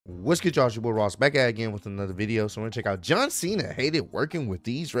What's good, y'all? It's your boy Ross back at again with another video. So I'm gonna check out John Cena hated working with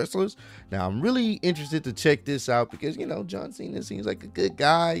these wrestlers. Now I'm really interested to check this out because John Cena seems like a good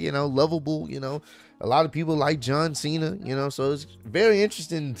guy, lovable, a lot of people like John Cena, so it's very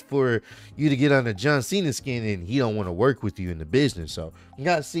interesting for you to get under John Cena's skin and he don't want to work with you in the business. So you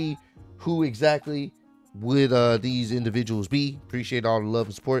gotta see who exactly would these individuals be. Appreciate all the love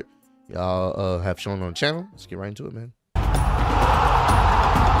and support y'all have shown on the channel. Let's get right into it, man.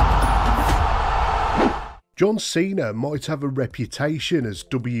 John Cena might have a reputation as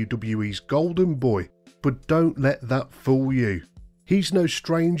WWE's golden boy, but don't let that fool you. He's no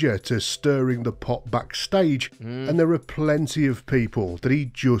stranger to stirring the pot backstage, and there are plenty of people that he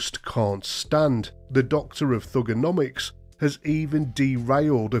just can't stand. The doctor of thugonomics has even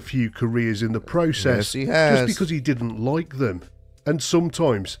derailed a few careers in the process, yes, he has. just because he didn't like them. And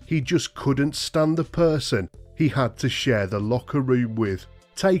sometimes he just couldn't stand the person he had to share the locker room with.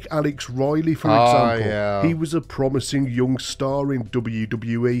 Take Alex Riley, for example. Yeah. He was a promising young star in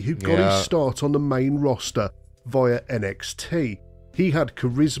WWE who got his start on the main roster via NXT. He had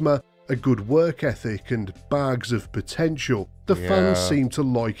charisma, a good work ethic, and bags of potential. The fans seemed to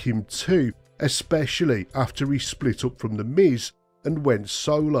like him too, especially after he split up from The Miz and went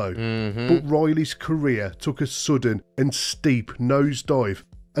solo. But Riley's career took a sudden and steep nosedive,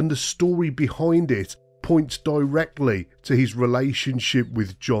 and the story behind it points directly to his relationship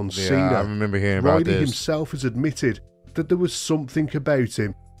with John Cena. I remember hearing about Riley this. himself has admitted that there was something about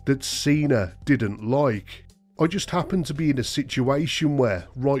him that Cena didn't like. I just happened to be in a situation where,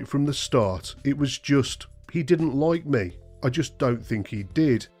 right from the start, it was just, he didn't like me. I just don't think he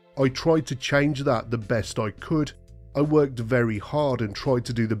did. I tried to change that the best I could. I worked very hard and tried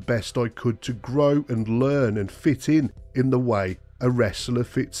to do the best I could to grow and learn and fit in the way a wrestler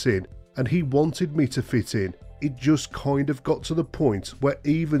fits in. And he wanted me to fit in. It just kind of got to the point where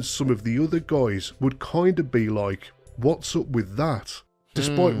even some of the other guys would kind of be like, what's up with that?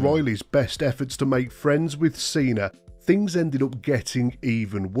 Despite Riley's best efforts to make friends with Cena, things ended up getting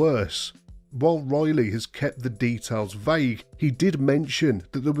even worse. While Riley has kept the details vague, he did mention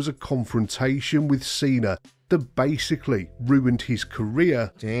that there was a confrontation with Cena that basically ruined his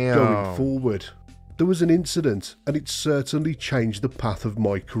career going forward. There was an incident and it certainly changed the path of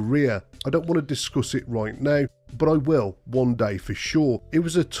my career. I don't want to discuss it right now, but I will one day for sure. It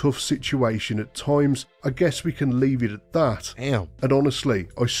was a tough situation at times. I guess we can leave it at that. Damn. And honestly,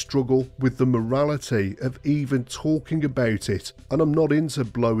 I struggle with the morality of even talking about it, and I'm not into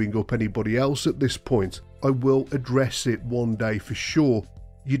blowing up anybody else at this point. I will address it one day for sure.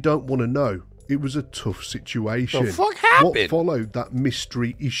 You don't want to know. It was a tough situation. The fuck happened? What followed that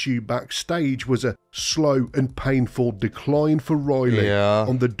mystery issue backstage was a slow and painful decline for Riley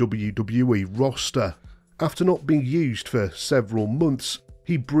on the WWE roster. After not being used for several months,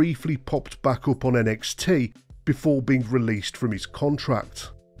 he briefly popped back up on NXT before being released from his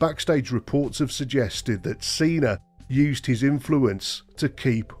contract. Backstage reports have suggested that Cena used his influence to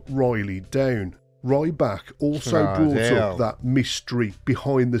keep Riley down. Ryback also brought up that mystery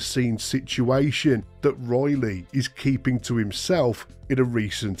behind the scenes situation that Riley is keeping to himself in a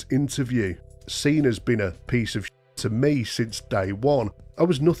recent interview. Cena's been a piece of shit to me since day one. I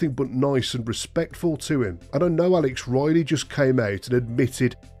was nothing but nice and respectful to him, and I know Alex Riley just came out and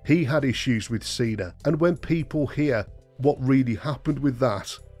admitted he had issues with Cena, and when people hear what really happened with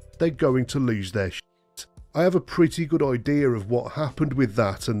that, they're going to lose their shit. I have a pretty good idea of what happened with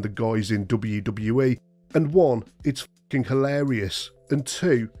that and the guys in WWE, and one, it's fucking hilarious, and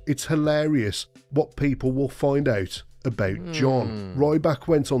two, it's hilarious what people will find out about John. Ryback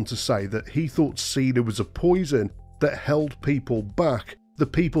went on to say that he thought Cena was a poison that held people back, the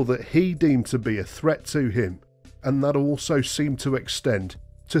people that he deemed to be a threat to him, and that also seemed to extend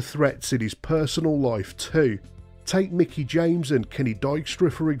to threats in his personal life too. Take Mickie James and Kenny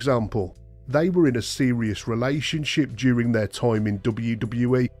Dykstra for example. They were in a serious relationship during their time in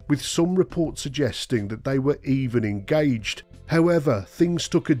WWE, with some reports suggesting that they were even engaged. However, things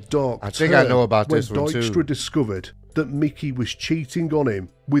took a dark turn I know about when this one Dykstra too. discovered that Mickie was cheating on him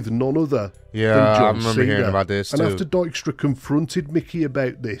with none other than I John remember Cena. hearing about this And too. after Dykstra confronted Mickie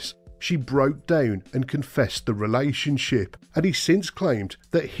about this, she broke down and confessed the relationship, and he since claimed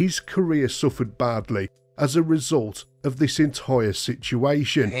that his career suffered badly as a result of this entire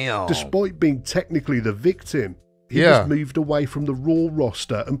situation. Despite being technically the victim, he was moved away from the Raw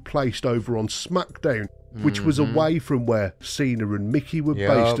roster and placed over on SmackDown, which was away from where Cena and Mickie were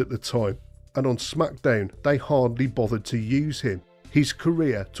based at the time. And on SmackDown, they hardly bothered to use him. His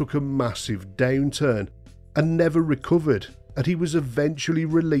career took a massive downturn and never recovered, and he was eventually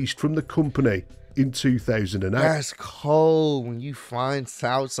released from the company in 2008. That's cold when you find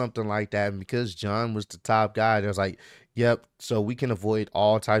out something like that. And because John was the top guy, they was like, yep, so we can avoid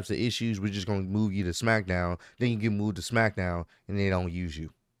all types of issues. We're just going to move you to SmackDown. Then you get moved to SmackDown and they don't use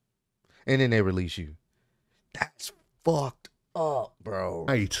you. And then they release you. That's fucked up, bro.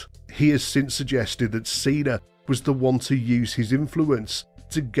 He has since suggested that Cena was the one to use his influence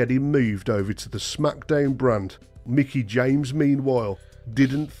to get him moved over to the SmackDown brand. Mickie James, meanwhile,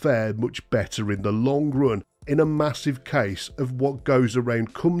 didn't fare much better in the long run, in a massive case of what goes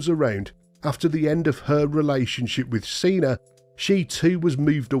around comes around. After the end of her relationship with Cena, she too was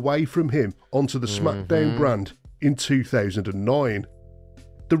moved away from him onto the SmackDown brand in 2009.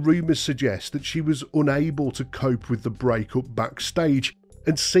 The rumours suggest that she was unable to cope with the breakup backstage,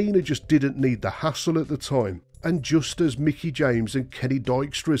 and Cena just didn't need the hassle at the time. And just as Mickie James and Kenny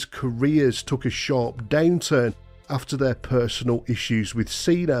Dykstra's careers took a sharp downturn after their personal issues with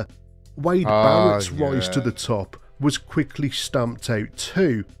Cena, Wade Barrett's rise to the top was quickly stamped out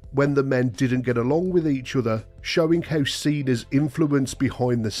too when the men didn't get along with each other, showing how Cena's influence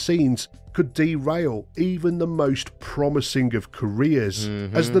behind the scenes could derail even the most promising of careers.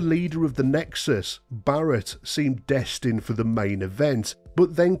 As the leader of the Nexus, Barrett seemed destined for the main event,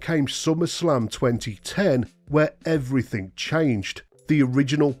 but then came SummerSlam 2010 where everything changed. The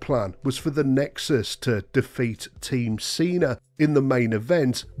original plan was for the Nexus to defeat Team Cena in the main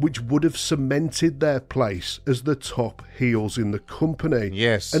event, which would have cemented their place as the top heels in the company.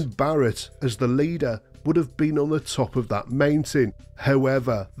 Yes. And Barrett, as the leader, would have been on the top of that mountain.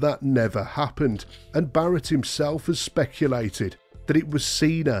 However, that never happened, and Barrett himself has speculated that it was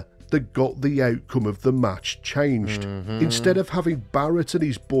Cena that got the outcome of the match changed. Instead of having Barrett and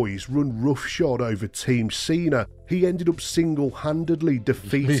his boys run roughshod over Team Cena, he ended up single-handedly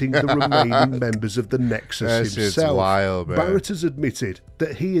defeating the remaining members of the Nexus himself. Wild, man. Barrett has admitted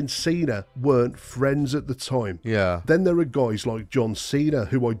that he and Cena weren't friends at the time. Then there are guys like John Cena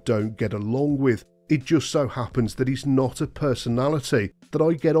who I don't get along with. It just so happens that he's not a personality that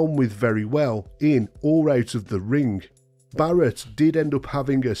I get on with very well in or out of the ring. Barrett did end up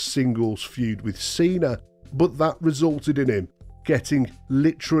having a singles feud with Cena, but that resulted in him getting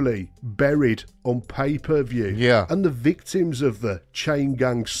literally buried on pay-per-view. And the victims of the Chain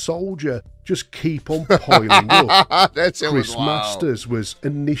Gang Soldier just keep on piling up. Chris Masters was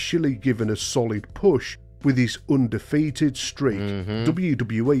initially given a solid push with his undefeated streak.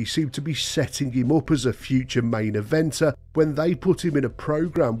 WWE seemed to be setting him up as a future main eventer when they put him in a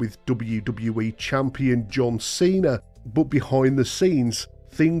program with WWE champion John Cena, but behind the scenes,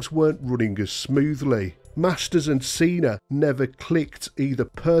 things weren't running as smoothly. Masters and Cena never clicked either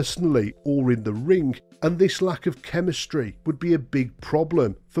personally or in the ring, and this lack of chemistry would be a big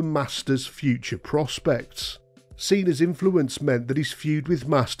problem for Masters' future prospects. Cena's influence meant that his feud with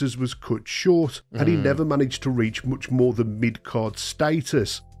Masters was cut short, and he never managed to reach much more than mid-card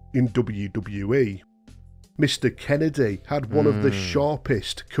status in WWE. Mr. Kennedy had one of the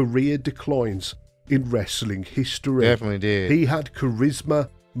sharpest career declines in wrestling history. Definitely did. He had charisma,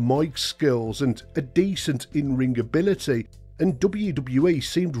 mic skills, and a decent in-ring ability, and WWE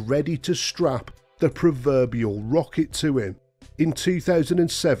seemed ready to strap the proverbial rocket to him. In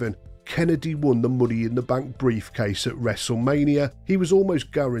 2007, Kennedy won the Money in the Bank briefcase at WrestleMania. He was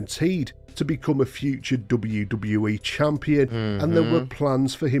almost guaranteed to become a future WWE champion, and there were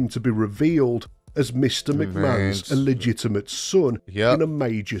plans for him to be revealed as Mr. McMahon's illegitimate son in a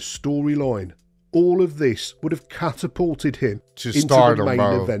major storyline. All of this would have catapulted him into the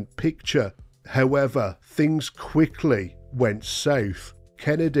main event picture. However, things quickly went south.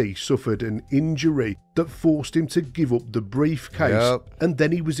 Kennedy suffered an injury that forced him to give up the briefcase, and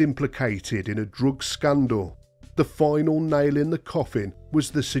then he was implicated in a drug scandal. The final nail in the coffin was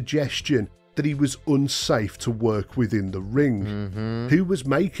the suggestion that he was unsafe to work within the ring. Who was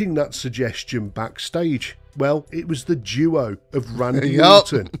making that suggestion backstage? Well, it was the duo of Randy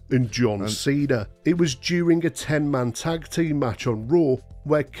Orton and John Cena. It was during a 10-man tag team match on Raw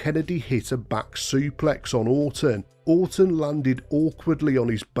where Kennedy hit a back suplex on Orton. Orton landed awkwardly on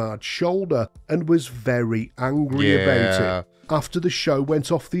his bad shoulder and was very angry about it. After the show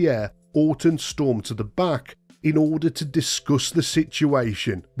went off the air, Orton stormed to the back in order to discuss the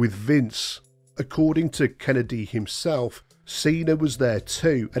situation with Vince. According to Kennedy himself, Cena was there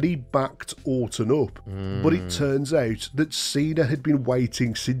too, and he backed Orton up. But it turns out that Cena had been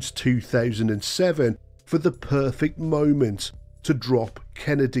waiting since 2007 for the perfect moment to drop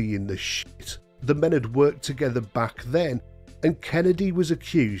Kennedy in the shit. The men had worked together back then, and Kennedy was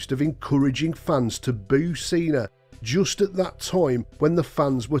accused of encouraging fans to boo Cena just at that time when the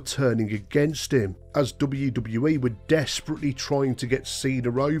fans were turning against him, as WWE were desperately trying to get Cena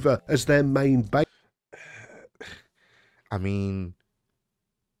over as their main base. I mean,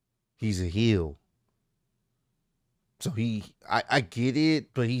 he's a heel. So I get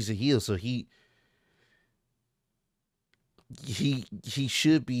it, but he's a heel. So he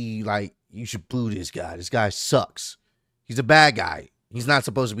should be like, you should boo this guy. This guy sucks. He's a bad guy. He's not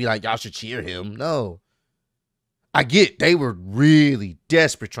supposed to be like, y'all should cheer him. No. I get they were really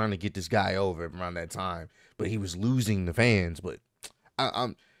desperate trying to get this guy over around that time, but he was losing the fans. But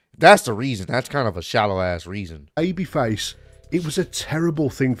that's the reason. That's kind of a shallow ass reason. Babyface, it was a terrible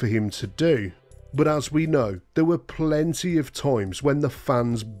thing for him to do. But as we know, there were plenty of times when the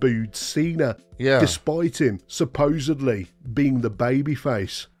fans booed Cena, despite him supposedly being the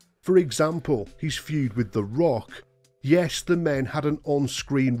babyface. For example, his feud with The Rock. Yes, the men had an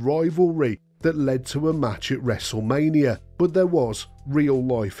on-screen rivalry that led to a match at WrestleMania, but there was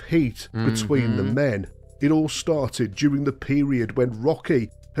real-life heat between the men. It all started during the period when Rocky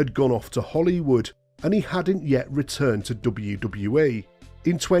had gone off to Hollywood and he hadn't yet returned to WWE.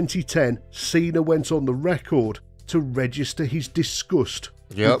 In 2010, Cena went on the record to register his disgust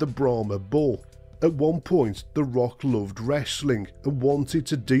with the Brahma Bull. At one point, The Rock loved wrestling and wanted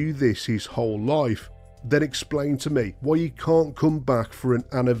to do this his whole life. Then explain to me why he can't come back for an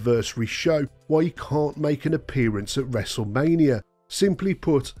anniversary show, why he can't make an appearance at WrestleMania. Simply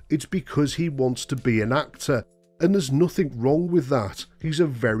put, it's because he wants to be an actor, and there's nothing wrong with that. He's a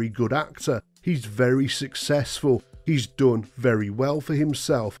very good actor, he's very successful, he's done very well for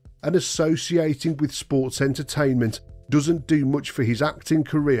himself, and associating with sports entertainment doesn't do much for his acting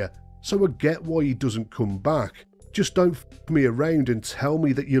career, so I get why he doesn't come back. Just don't f me around and tell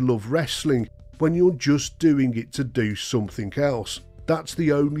me that you love wrestling when you're just doing it to do something else. That's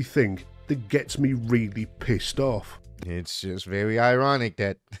the only thing that gets me really pissed off. It's just very ironic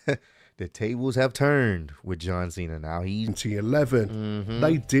that the tables have turned with John Cena now. In 2011,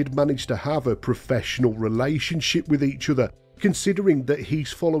 they did manage to have a professional relationship with each other, considering that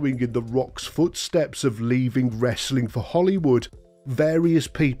he's following in The Rock's footsteps of leaving wrestling for Hollywood. Various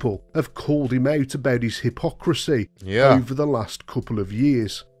people have called him out about his hypocrisy over the last couple of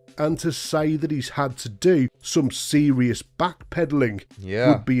years. And to say that he's had to do some serious backpedaling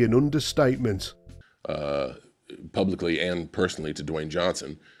would be an understatement. Publicly and personally to Dwayne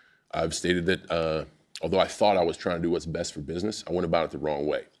Johnson, I've stated that although I thought I was trying to do what's best for business, I went about it the wrong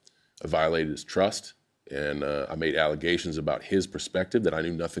way. I violated his trust, and I made allegations about his perspective that I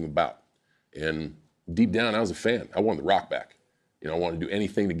knew nothing about. And deep down, I was a fan. I wanted The Rock back. You know, I wanted to do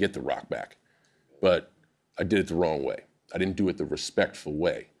anything to get The Rock back. But I did it the wrong way. I didn't do it the respectful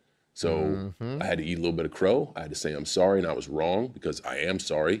way. So I had to eat a little bit of crow. I had to say I'm sorry and I was wrong, because I am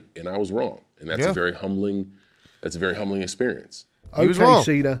sorry and I was wrong. And that's a very humbling experience. Okay,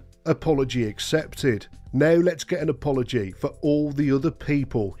 Cena, apology accepted. Now let's get an apology for all the other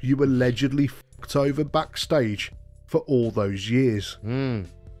people you allegedly fucked over backstage for all those years.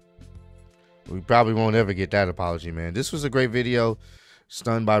 We probably won't ever get that apology, man. This was a great video.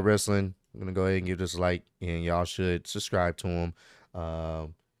 Stunned by Wrestling. I'm going to go ahead and give this a like, and y'all should subscribe to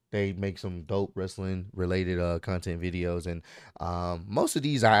them. They make some dope wrestling related content videos, and most of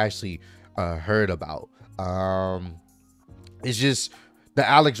these I actually heard about. It's just the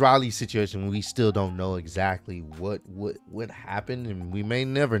Alex Riley situation. We still don't know exactly what happened, and we may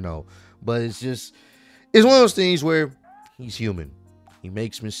never know. But it's one of those things where he's human. He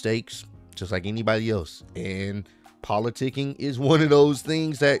makes mistakes just like anybody else, and politicking is one of those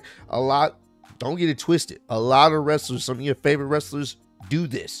things that don't get it twisted. A lot of wrestlers, some of your favorite wrestlers, do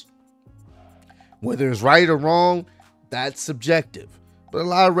this. Whether it's right or wrong, that's subjective. But a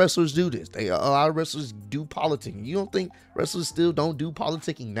lot of wrestlers do this. A lot of wrestlers do politicking. You don't think wrestlers still don't do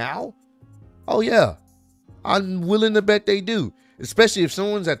politicking now? Oh yeah, I'm willing to bet they do. Especially if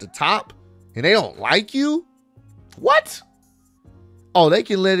someone's at the top and they don't like you. What? Oh, they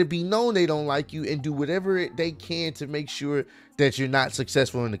can let it be known they don't like you and do whatever they can to make sure that you're not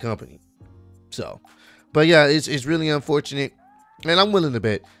successful in the company. So, but yeah, it's really unfortunate. And I'm willing to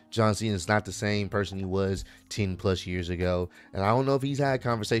bet John Cena is not the same person he was 10 plus years ago. And I don't know if he's had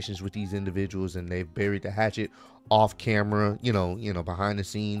conversations with these individuals and they've buried the hatchet off camera, you know, behind the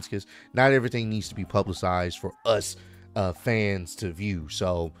scenes, because not everything needs to be publicized for us fans to view.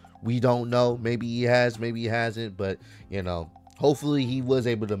 So we don't know. Maybe he has, maybe he hasn't. But, hopefully he was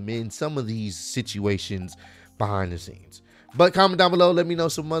able to mend some of these situations behind the scenes. But comment down below, let me know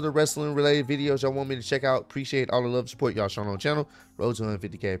some other wrestling related videos y'all want me to check out. Appreciate all the love, support y'all showing on the channel. Road to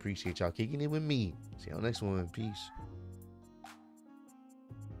 150K. Appreciate y'all kicking it with me. See y'all next one. Peace.